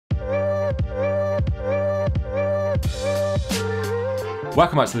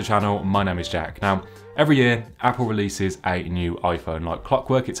Welcome back to the channel, my name is Jack. Now, every year Apple releases a new iPhone. Like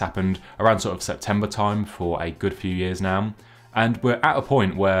clockwork, it's happened around sort of September time for a good few years now. And we're at a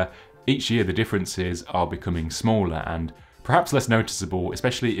point where each year the differences are becoming smaller and perhaps less noticeable,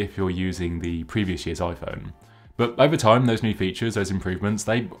 especially if you're using the previous year's iPhone. But over time, those new features, those improvements,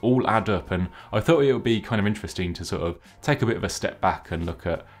 they all add up, and I thought it would be kind of interesting to sort of take a bit of a step back and look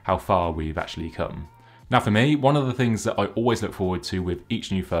at how far we've actually come. Now for me, one of the things that I always look forward to with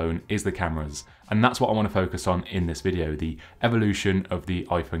each new phone is the cameras, and that's what I want to focus on in this video, the evolution of the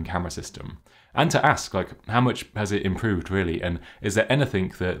iPhone camera system. And to ask, like, how much has it improved really, and is there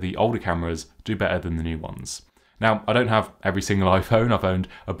anything that the older cameras do better than the new ones? Now, I don't have every single iPhone, I've owned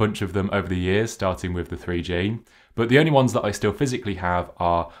a bunch of them over the years, starting with the 3G, but the only ones that I still physically have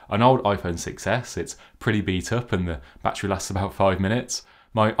are an old iPhone 6S, it's pretty beat up and the battery lasts about 5 minutes,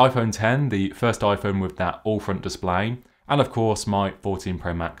 my iPhone 10, the first iPhone with that all-front display, and of course my 14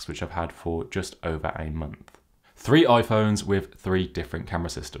 Pro Max, which I've had for just over a month. 3 iPhones with 3 different camera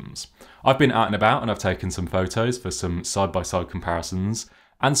systems. I've been out and about and I've taken some photos for some side-by-side comparisons,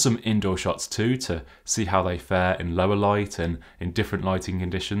 and some indoor shots too to see how they fare in lower light and in different lighting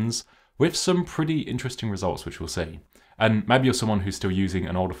conditions, with some pretty interesting results which we'll see. And maybe you're someone who's still using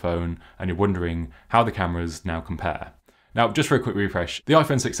an older phone and you're wondering how the cameras now compare. Now, just for a quick refresh, the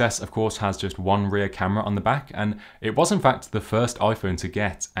iPhone 6S of course has just one rear camera on the back, and it was in fact the first iPhone to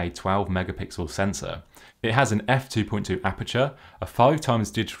get a 12 megapixel sensor. It has an f2.2 aperture, a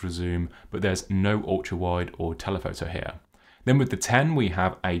 5x digital zoom, but there's no ultra wide or telephoto here. Then with the 10 we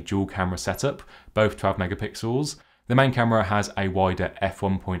have a dual camera setup, both 12 megapixels. The main camera has a wider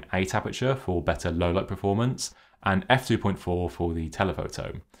f1.8 aperture for better low light performance, and f2.4 for the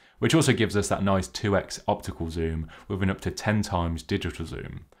telephoto, which also gives us that nice 2x optical zoom with an up to 10 times digital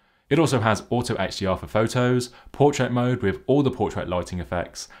zoom. It also has auto HDR for photos, portrait mode with all the portrait lighting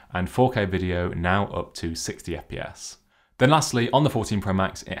effects, and 4K video now up to 60 FPS. Then lastly, on the 14 Pro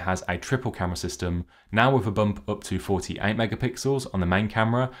Max, it has a triple camera system, now with a bump up to 48 megapixels on the main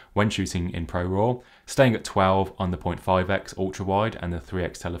camera when shooting in ProRAW, staying at 12 on the 0.5x ultra wide and the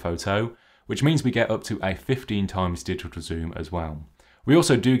 3x telephoto, which means we get up to a 15 times digital zoom as well. We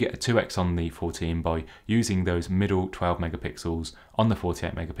also do get a 2x on the 14 by using those middle 12 megapixels on the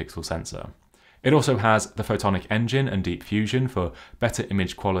 48 megapixel sensor. It also has the photonic engine and deep fusion for better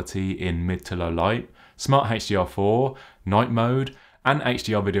image quality in mid to low light, smart HDR4, night mode, and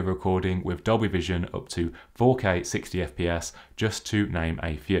HDR video recording with Dolby Vision up to 4K 60 FPS, just to name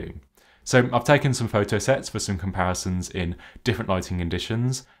a few. So I've taken some photo sets for some comparisons in different lighting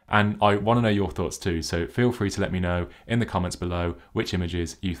conditions, and I want to know your thoughts too, so feel free to let me know in the comments below which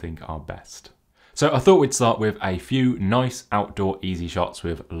images you think are best. So I thought we'd start with a few nice outdoor easy shots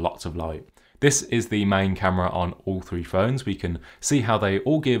with lots of light. This is the main camera on all 3 phones. We can see how they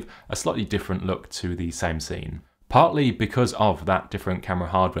all give a slightly different look to the same scene. Partly because of that different camera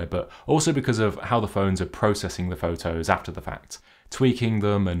hardware, but also because of how the phones are processing the photos after the fact, tweaking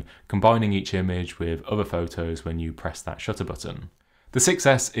them and combining each image with other photos when you press that shutter button. The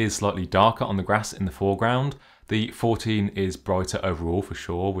 6S is slightly darker on the grass in the foreground. The 14 is brighter overall for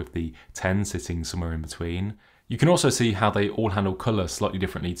sure, with the 10 sitting somewhere in between. You can also see how they all handle colour slightly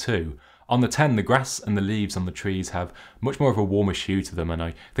differently too. On the 10, the grass and the leaves on the trees have much more of a warmish hue to them, and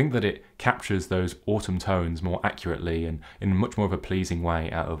I think that it captures those autumn tones more accurately and in much more of a pleasing way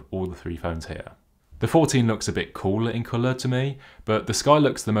out of all the 3 phones here. The 14 looks a bit cooler in colour to me, but the sky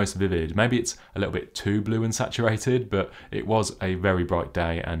looks the most vivid. Maybe it's a little bit too blue and saturated, but it was a very bright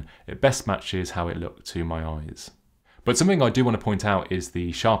day and it best matches how it looked to my eyes. But something I do want to point out is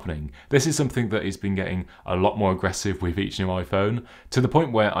the sharpening. This is something that has been getting a lot more aggressive with each new iPhone, to the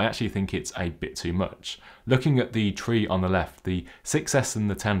point where I actually think it's a bit too much. Looking at the tree on the left, the 6S and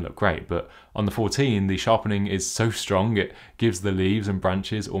the 10 look great, but on the 14 the sharpening is so strong it gives the leaves and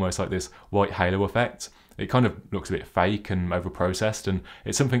branches almost like this white halo effect. It kind of looks a bit fake and overprocessed, and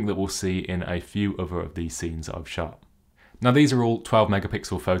it's something that we'll see in a few other of these scenes that I've shot. Now these are all 12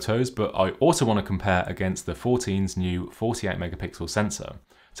 megapixel photos, but I also want to compare against the 14's new 48 megapixel sensor.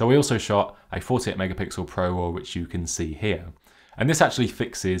 So we also shot a 48 megapixel ProRAW, which you can see here. And this actually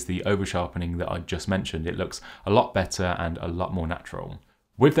fixes the over sharpening that I just mentioned. It looks a lot better and a lot more natural.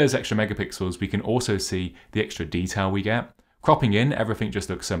 With those extra megapixels, we can also see the extra detail we get. Cropping in, everything just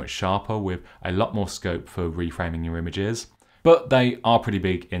looks so much sharper with a lot more scope for reframing your images. But they are pretty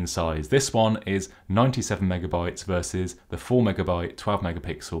big in size. This one is 97 megabytes versus the 4 megabyte 12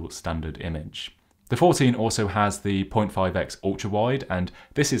 megapixel standard image. The 14 also has the 0.5x ultra wide, and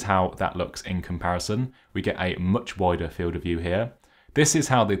this is how that looks in comparison. We get a much wider field of view here. This is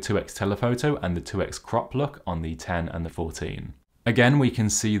how the 2x telephoto and the 2x crop look on the 10 and the 14. Again, we can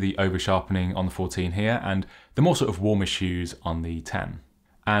see the over-sharpening on the 14 here and the more sort of warmish hues on the 10.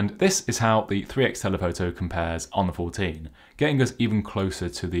 And this is how the 3x telephoto compares on the 14, getting us even closer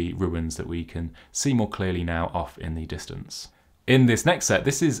to the ruins that we can see more clearly now off in the distance. In this next set,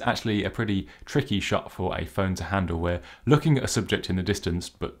 this is actually a pretty tricky shot for a phone to handle. We're looking at a subject in the distance,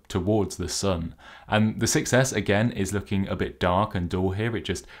 but towards the sun. And the 6S, again, is looking a bit dark and dull here. It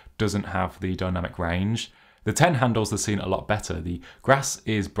just doesn't have the dynamic range. The 10 handles the scene a lot better. The grass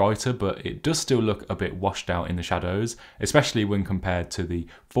is brighter, but it does still look a bit washed out in the shadows, especially when compared to the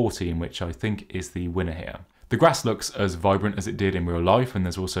 14, which I think is the winner here. The grass looks as vibrant as it did in real life, and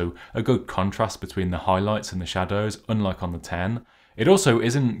there's also a good contrast between the highlights and the shadows, unlike on the 10. It also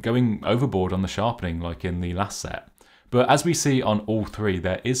isn't going overboard on the sharpening like in the last set. But as we see on all three,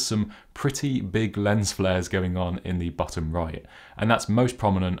 there is some pretty big lens flares going on in the bottom right, and that's most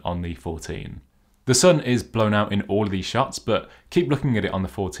prominent on the 14. The sun is blown out in all of these shots, but keep looking at it on the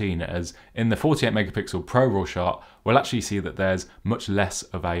 14, as in the 48 megapixel Pro RAW shot, we'll actually see that there's much less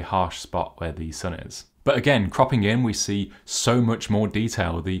of a harsh spot where the sun is. But again, cropping in, we see so much more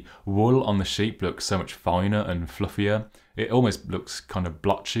detail. The wool on the sheep looks so much finer and fluffier. It almost looks kind of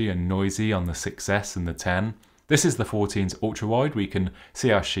blotchy and noisy on the 6S and the 10. This is the 14's ultra-wide. We can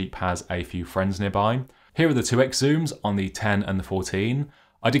see our sheep has a few friends nearby. Here are the 2x zooms on the 10 and the 14.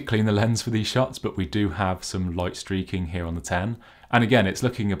 I did clean the lens for these shots, but we do have some light streaking here on the 10. And again, it's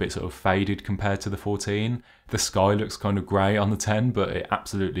looking a bit sort of faded compared to the 14. The sky looks kind of grey on the 10, but it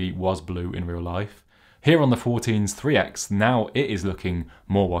absolutely was blue in real life. Here on the 14's 3x, now it is looking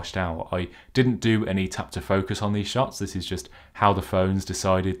more washed out. I didn't do any tap to focus on these shots. This is just how the phones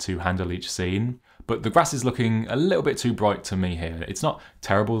decided to handle each scene. But the grass is looking a little bit too bright to me here. It's not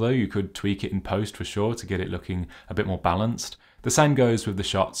terrible though. You could tweak it in post for sure to get it looking a bit more balanced. The same goes with the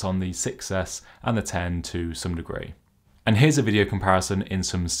shots on the 6S and the 10 to some degree. And here's a video comparison in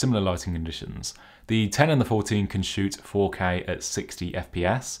some similar lighting conditions. The 10 and the 14 can shoot 4K at 60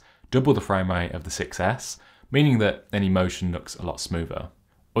 FPS, double the frame rate of the 6S, meaning that any motion looks a lot smoother.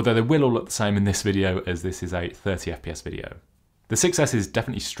 Although they will all look the same in this video, as this is a 30 FPS video. The 6S is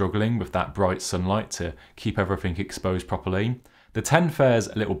definitely struggling with that bright sunlight to keep everything exposed properly. The 10 fares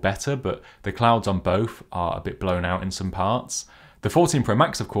a little better, but the clouds on both are a bit blown out in some parts. The 14 Pro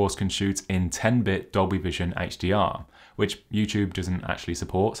Max, of course, can shoot in 10-bit Dolby Vision HDR, which YouTube doesn't actually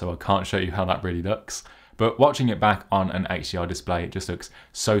support, so I can't show you how that really looks. But watching it back on an HDR display, it just looks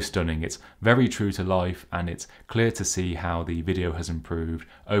so stunning. It's very true to life, and it's clear to see how the video has improved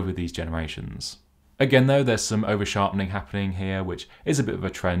over these generations. Again though, there's some over-sharpening happening here, which is a bit of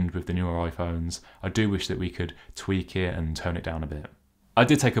a trend with the newer iPhones. I do wish that we could tweak it and tone it down a bit. I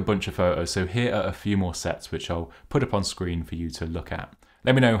did take a bunch of photos, so here are a few more sets which I'll put up on screen for you to look at.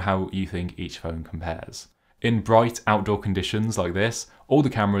 Let me know how you think each phone compares. In bright outdoor conditions like this, all the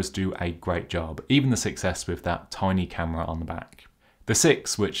cameras do a great job, even the 6S with that tiny camera on the back. The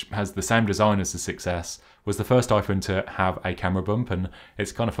 6, which has the same design as the 6S, was the first iPhone to have a camera bump, and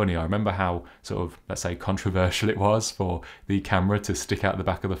it's kind of funny. I remember how sort of, let's say, controversial it was for the camera to stick out the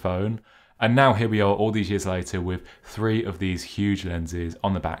back of the phone. And now here we are all these years later with 3 of these huge lenses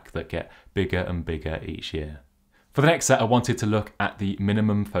on the back that get bigger and bigger each year. For the next set, I wanted to look at the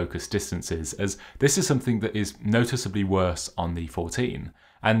minimum focus distances, as this is something that is noticeably worse on the 14.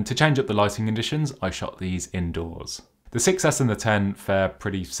 And to change up the lighting conditions, I shot these indoors. The 6S and the 10 fare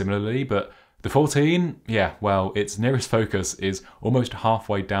pretty similarly, but the 14, yeah, well, its nearest focus is almost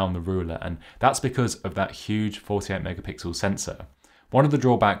halfway down the ruler, and that's because of that huge 48 megapixel sensor. One of the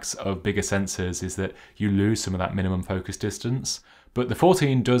drawbacks of bigger sensors is that you lose some of that minimum focus distance, but the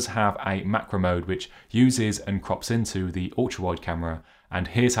 14 does have a macro mode which uses and crops into the ultra-wide camera, and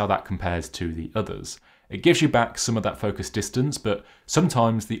here's how that compares to the others. It gives you back some of that focus distance, but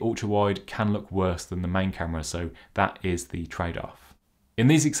sometimes the ultra-wide can look worse than the main camera, so that is the trade-off. In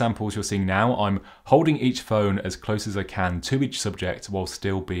these examples you're seeing now, I'm holding each phone as close as I can to each subject while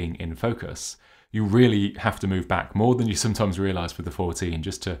still being in focus. You really have to move back more than you sometimes realise with the 14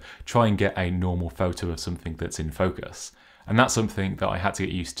 just to try and get a normal photo of something that's in focus. And that's something that I had to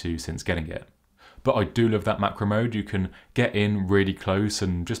get used to since getting it. But I do love that macro mode. You can get in really close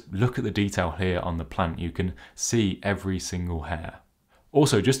and just look at the detail here on the plant. You can see every single hair.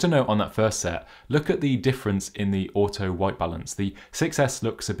 Also, just to note on that first set, look at the difference in the auto white balance. The 6S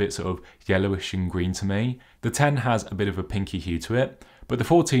looks a bit sort of yellowish and green to me. The 10 has a bit of a pinky hue to it, but the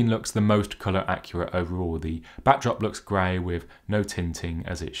 14 looks the most colour accurate overall. The backdrop looks grey with no tinting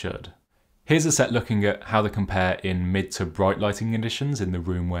as it should. Here's a set looking at how they compare in mid to bright lighting conditions in the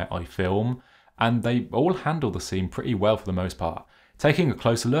room where I film, and they all handle the scene pretty well for the most part. Taking a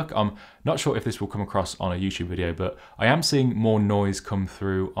closer look, I'm not sure if this will come across on a YouTube video, but I am seeing more noise come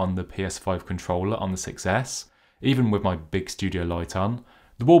through on the PS5 controller on the 6S, even with my big studio light on.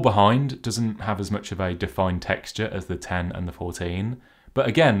 The wall behind doesn't have as much of a defined texture as the 10 and the 14, but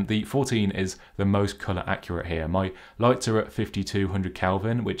again, the 14 is the most colour accurate here. My lights are at 5200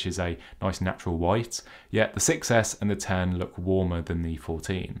 Kelvin, which is a nice natural white, yet the 6S and the 10 look warmer than the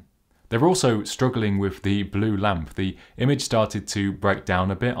 14. They're also struggling with the blue lamp. The image started to break down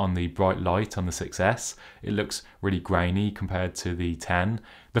a bit on the bright light on the 6S. It looks really grainy compared to the 10.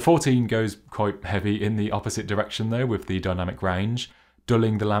 The 14 goes quite heavy in the opposite direction though with the dynamic range.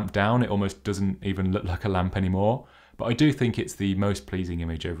 Dulling the lamp down, it almost doesn't even look like a lamp anymore. But I do think it's the most pleasing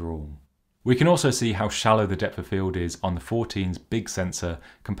image overall. We can also see how shallow the depth of field is on the 14's big sensor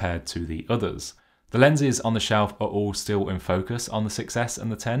compared to the others. The lenses on the shelf are all still in focus on the 6S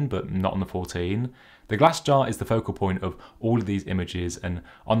and the 10, but not on the 14. The glass jar is the focal point of all of these images, and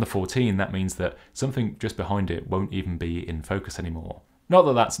on the 14 that means that something just behind it won't even be in focus anymore. Not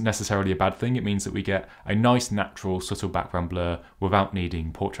that that's necessarily a bad thing, it means that we get a nice natural subtle background blur without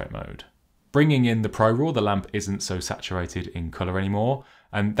needing portrait mode. Bringing in the Pro Raw, the lamp isn't so saturated in colour anymore,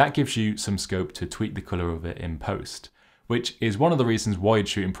 and that gives you some scope to tweak the colour of it in post, which is one of the reasons why you'd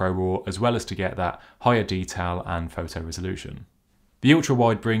shoot in Pro Raw, as well as to get that higher detail and photo resolution. The ultra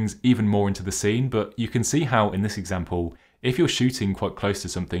wide brings even more into the scene, but you can see how in this example, if you're shooting quite close to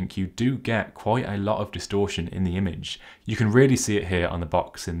something, you do get quite a lot of distortion in the image. You can really see it here on the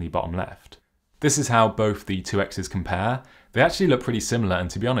box in the bottom left. This is how both the 2Xs compare. They actually look pretty similar, and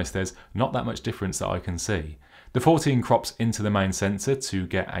to be honest, there's not that much difference that I can see. The 14 crops into the main sensor to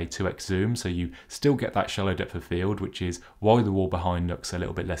get a 2x zoom, so you still get that shallow depth of field, which is why the wall behind looks a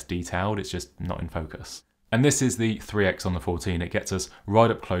little bit less detailed, it's just not in focus. And this is the 3x on the 14, it gets us right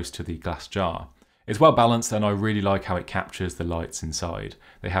up close to the glass jar. It's well balanced and I really like how it captures the lights inside.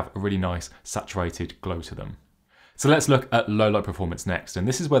 They have a really nice saturated glow to them. So let's look at low light performance next, and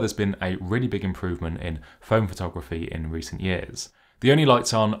this is where there's been a really big improvement in phone photography in recent years. The only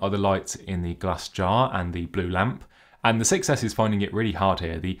lights on are the lights in the glass jar and the blue lamp, and the 6S is finding it really hard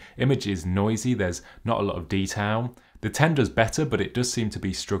here. The image is noisy, there's not a lot of detail. The 10 does better, but it does seem to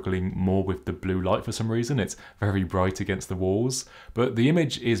be struggling more with the blue light for some reason. It's very bright against the walls, but the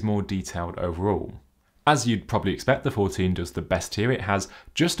image is more detailed overall. As you'd probably expect, the 14 does the best here. It has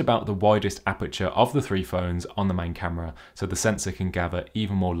just about the widest aperture of the three phones on the main camera, so the sensor can gather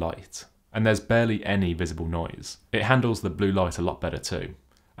even more light. And there's barely any visible noise. It handles the blue light a lot better too.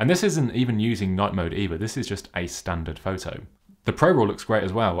 And this isn't even using night mode either, this is just a standard photo. The Pro Raw looks great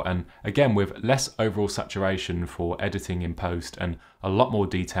as well, and again with less overall saturation for editing in post and a lot more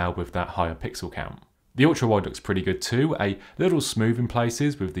detail with that higher pixel count. The ultra wide looks pretty good too, a little smooth in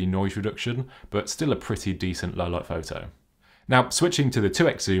places with the noise reduction, but still a pretty decent low light photo. Now switching to the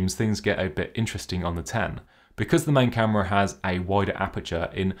 2x zooms, things get a bit interesting on the 10. Because the main camera has a wider aperture,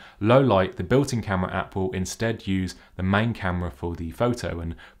 in low light the built-in camera app will instead use the main camera for the photo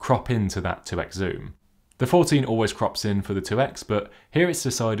and crop into that 2x zoom. The 14 always crops in for the 2x, but here it's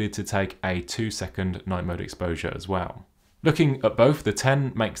decided to take a 2-second night mode exposure as well. Looking at both, the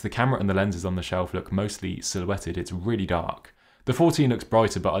 10 makes the camera and the lenses on the shelf look mostly silhouetted, it's really dark. The 14 looks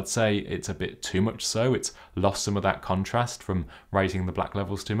brighter, but I'd say it's a bit too much so, it's lost some of that contrast from raising the black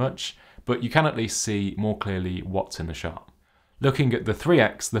levels too much, but you can at least see more clearly what's in the shot. Looking at the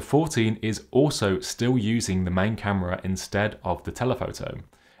 3x, the 14 is also still using the main camera instead of the telephoto,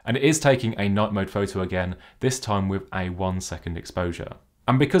 and it is taking a night mode photo again, this time with a 1-second exposure.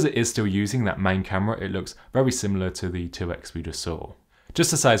 And because it is still using that main camera, it looks very similar to the 2x we just saw.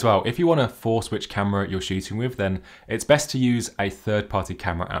 Just to say as well, if you want to force which camera you're shooting with, then it's best to use a third-party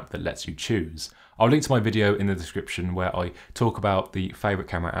camera app that lets you choose. I'll link to my video in the description where I talk about the favourite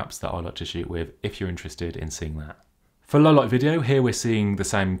camera apps that I like to shoot with if you're interested in seeing that. For low light video, here we're seeing the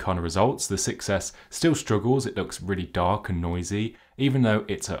same kind of results. The 6S still struggles, it looks really dark and noisy, even though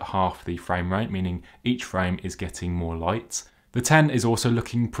it's at half the frame rate, meaning each frame is getting more light. The 10 is also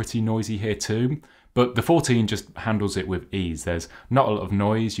looking pretty noisy here too, but the 14 just handles it with ease. There's not a lot of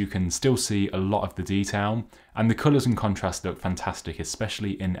noise, you can still see a lot of the detail, and the colours and contrast look fantastic,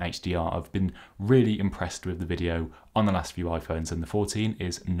 especially in HDR. I've been really impressed with the video on the last few iPhones, and the 14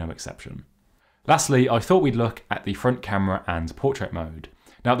 is no exception. Lastly, I thought we'd look at the front camera and portrait mode.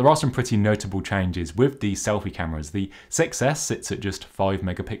 Now there are some pretty notable changes with the selfie cameras. The 6S sits at just 5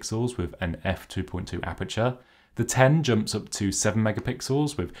 megapixels with an f2.2 aperture. The 10 jumps up to 7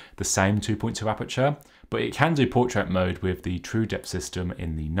 megapixels with the same 2.2 aperture, but it can do portrait mode with the true depth system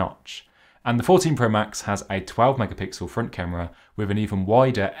in the notch. And the 14 Pro Max has a 12 megapixel front camera with an even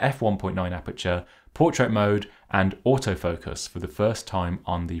wider f1.9 aperture, portrait mode and autofocus for the first time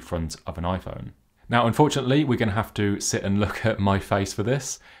on the front of an iPhone. Now, unfortunately, we're going to have to sit and look at my face for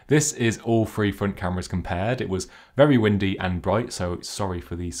this. This is all three front cameras compared. It was very windy and bright, so sorry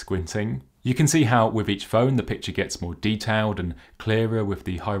for the squinting. You can see how with each phone the picture gets more detailed and clearer with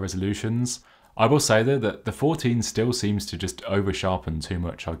the high resolutions. I will say though that the 14 still seems to just over sharpen too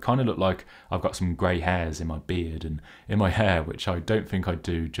much. I kind of look like I've got some grey hairs in my beard and in my hair, which I don't think I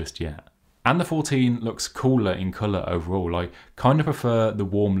do just yet. And the 14 looks cooler in colour overall. I kind of prefer the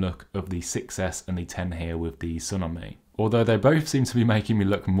warm look of the 6S and the 10 here with the sun on me. Although they both seem to be making me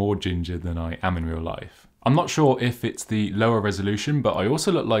look more ginger than I am in real life. I'm not sure if it's the lower resolution, but I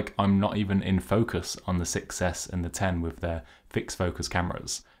also look like I'm not even in focus on the 6S and the 10 with their fixed focus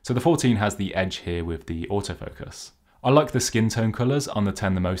cameras. So the 14 has the edge here with the autofocus. I like the skin tone colours on the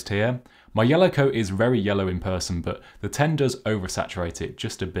 10 the most here. My yellow coat is very yellow in person, but the 10 does oversaturate it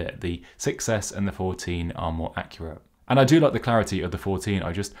just a bit. The 6S and the 14 are more accurate. And I do like the clarity of the 14,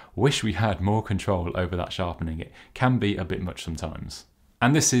 I just wish we had more control over that sharpening. It can be a bit much sometimes.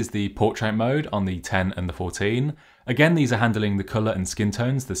 And this is the portrait mode on the 10 and the 14. Again, these are handling the colour and skin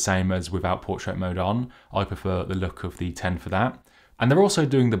tones the same as without portrait mode on. I prefer the look of the 10 for that. And they're also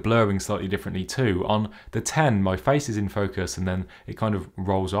doing the blurring slightly differently too. On the 10, my face is in focus and then it kind of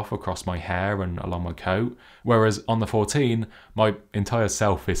rolls off across my hair and along my coat. Whereas on the 14, my entire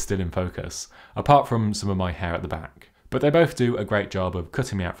self is still in focus, apart from some of my hair at the back. But they both do a great job of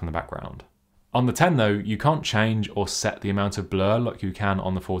cutting me out from the background. On the 10 though, you can't change or set the amount of blur like you can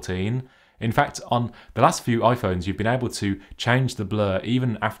on the 14. In fact, on the last few iPhones, you've been able to change the blur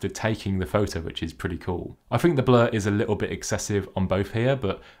even after taking the photo, which is pretty cool. I think the blur is a little bit excessive on both here,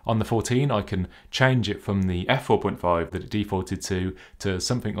 but on the 14, I can change it from the f4.5 that it defaulted to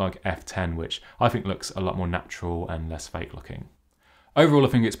something like f10, which I think looks a lot more natural and less fake looking. Overall, I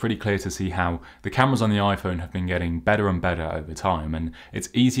think it's pretty clear to see how the cameras on the iPhone have been getting better and better over time, and it's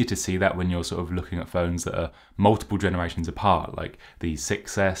easier to see that when you're sort of looking at phones that are multiple generations apart, like the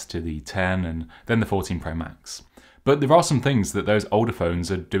 6S to the 10 and then the 14 Pro Max. But there are some things that those older phones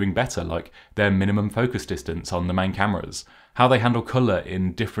are doing better, like their minimum focus distance on the main cameras, how they handle colour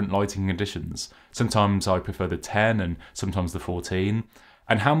in different lighting conditions. Sometimes I prefer the 10 and sometimes the 14,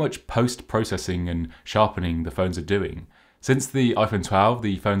 and how much post-processing and sharpening the phones are doing. Since the iPhone 12,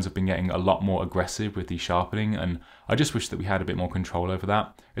 the phones have been getting a lot more aggressive with the sharpening, and I just wish that we had a bit more control over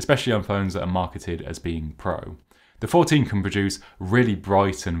that, especially on phones that are marketed as being pro. The 14 can produce really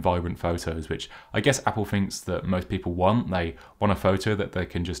bright and vibrant photos, which I guess Apple thinks that most people want. They want a photo that they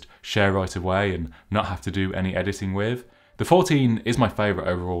can just share right away and not have to do any editing with. The 14 is my favourite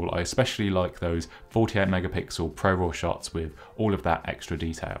overall. I especially like those 48 megapixel ProRAW shots with all of that extra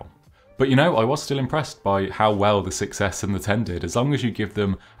detail. But you know, I was still impressed by how well the 6S and the 10 did. As long as you give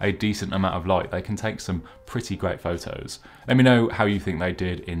them a decent amount of light, they can take some pretty great photos. Let me know how you think they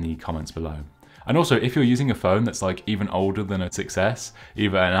did in the comments below. And also, if you're using a phone that's like even older than a 6S,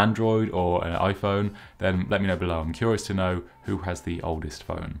 either an Android or an iPhone, then let me know below. I'm curious to know who has the oldest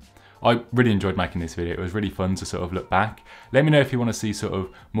phone. I really enjoyed making this video. It was really fun to sort of look back. Let me know if you want to see sort of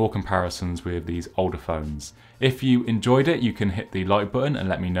more comparisons with these older phones. If you enjoyed it, you can hit the like button and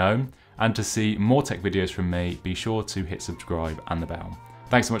let me know. And to see more tech videos from me, be sure to hit subscribe and the bell.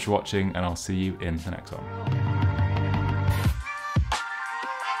 Thanks so much for watching, and I'll see you in the next one.